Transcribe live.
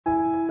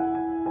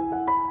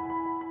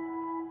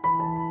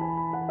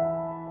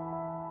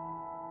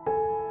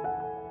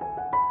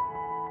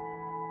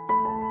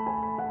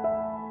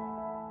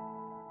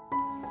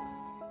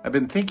I've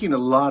been thinking a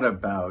lot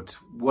about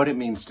what it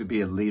means to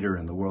be a leader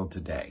in the world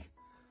today,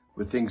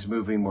 with things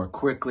moving more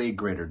quickly,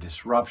 greater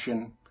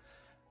disruption.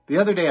 The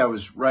other day I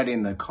was riding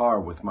in the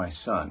car with my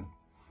son,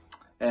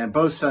 and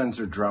both sons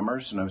are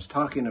drummers, and I was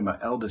talking to my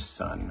eldest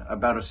son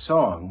about a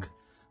song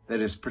that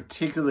is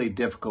particularly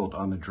difficult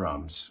on the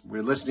drums.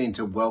 We're listening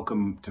to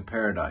Welcome to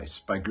Paradise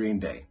by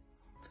Green Day,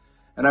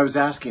 and I was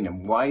asking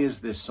him, why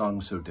is this song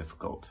so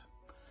difficult?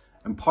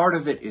 And part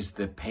of it is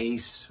the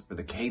pace or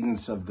the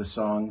cadence of the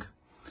song.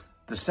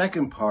 The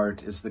second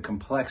part is the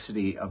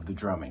complexity of the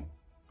drumming.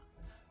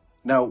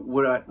 Now,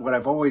 what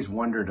I've always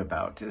wondered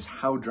about is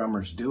how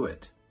drummers do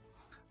it.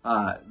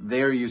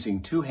 They're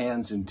using two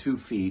hands and 2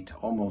 feet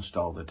almost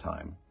all the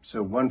time.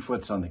 So one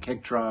foot's on the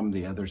kick drum,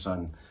 the other's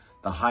on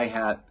the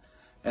hi-hat,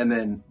 and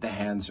then the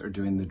hands are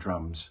doing the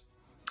drums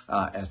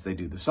as they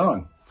do the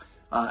song.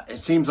 It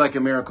seems like a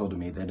miracle to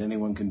me that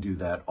anyone can do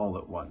that all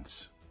at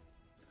once.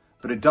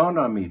 But it dawned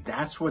on me,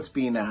 that's what's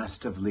being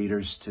asked of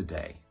leaders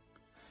today.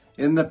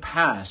 In the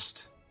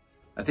past,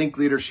 I think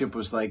leadership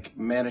was like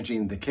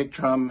managing the kick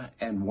drum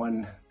and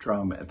one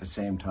drum at the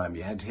same time.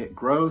 You had to hit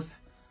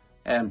growth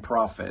and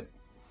profit,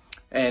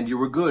 and you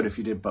were good if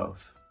you did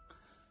both.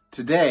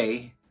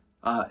 Today,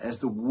 as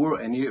the world,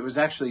 and it was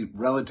actually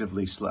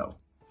relatively slow.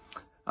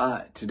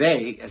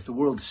 Today, as the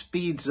world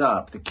speeds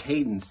up, the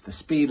cadence, the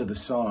speed of the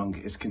song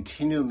is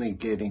continually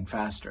getting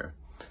faster.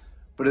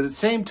 But at the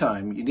same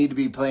time, you need to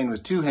be playing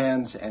with 2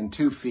 hands and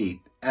 2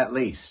 feet, at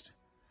least,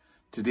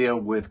 to deal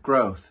with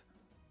growth,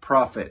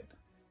 profit,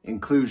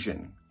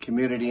 inclusion,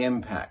 community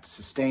impact,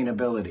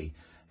 sustainability,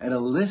 and a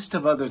list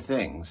of other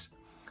things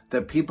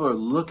that people are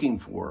looking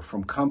for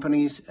from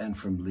companies and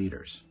from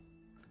leaders.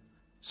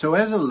 So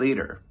as a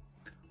leader,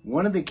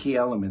 one of the key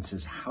elements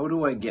is, how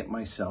do I get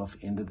myself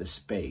into the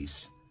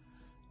space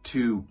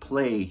to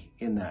play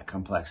in that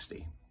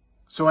complexity?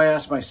 So I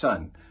asked my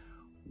son,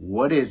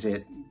 what is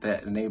it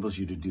that enables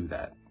you to do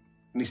that?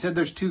 And he said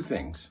there's 2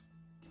 things.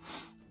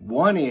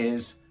 One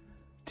is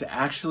to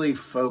actually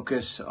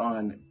focus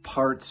on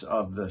parts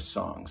of the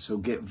song. So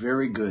get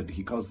very good.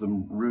 He calls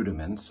them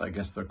rudiments. I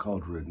guess they're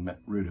called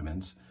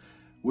rudiments,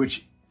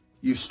 which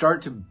you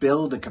start to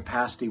build a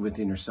capacity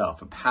within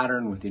yourself, a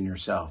pattern within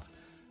yourself,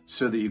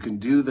 so that you can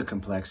do the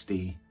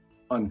complexity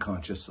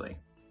unconsciously.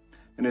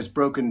 And it's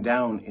broken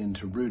down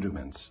into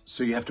rudiments.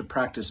 So you have to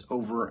practice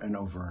over and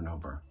over and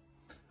over.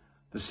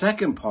 The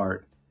second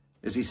part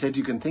is, he said,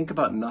 you can think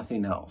about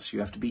nothing else. You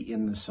have to be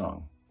in the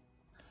song.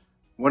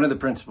 One of the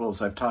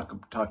principles I've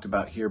talked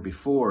about here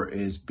before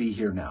is be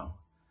here now,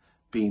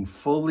 being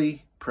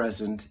fully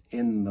present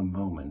in the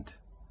moment.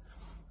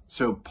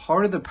 So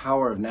part of the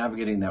power of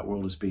navigating that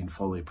world is being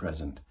fully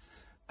present.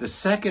 The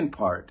second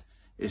part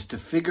is to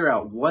figure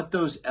out what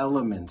those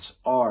elements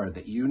are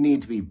that you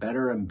need to be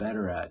better and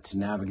better at to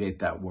navigate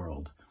that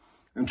world,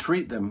 and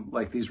treat them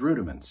like these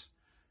rudiments.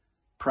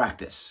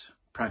 Practice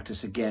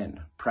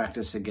again,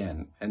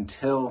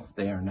 until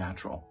they are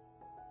natural.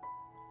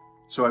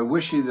 So I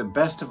wish you the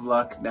best of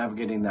luck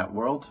navigating that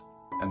world,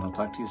 and I'll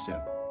talk to you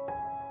soon.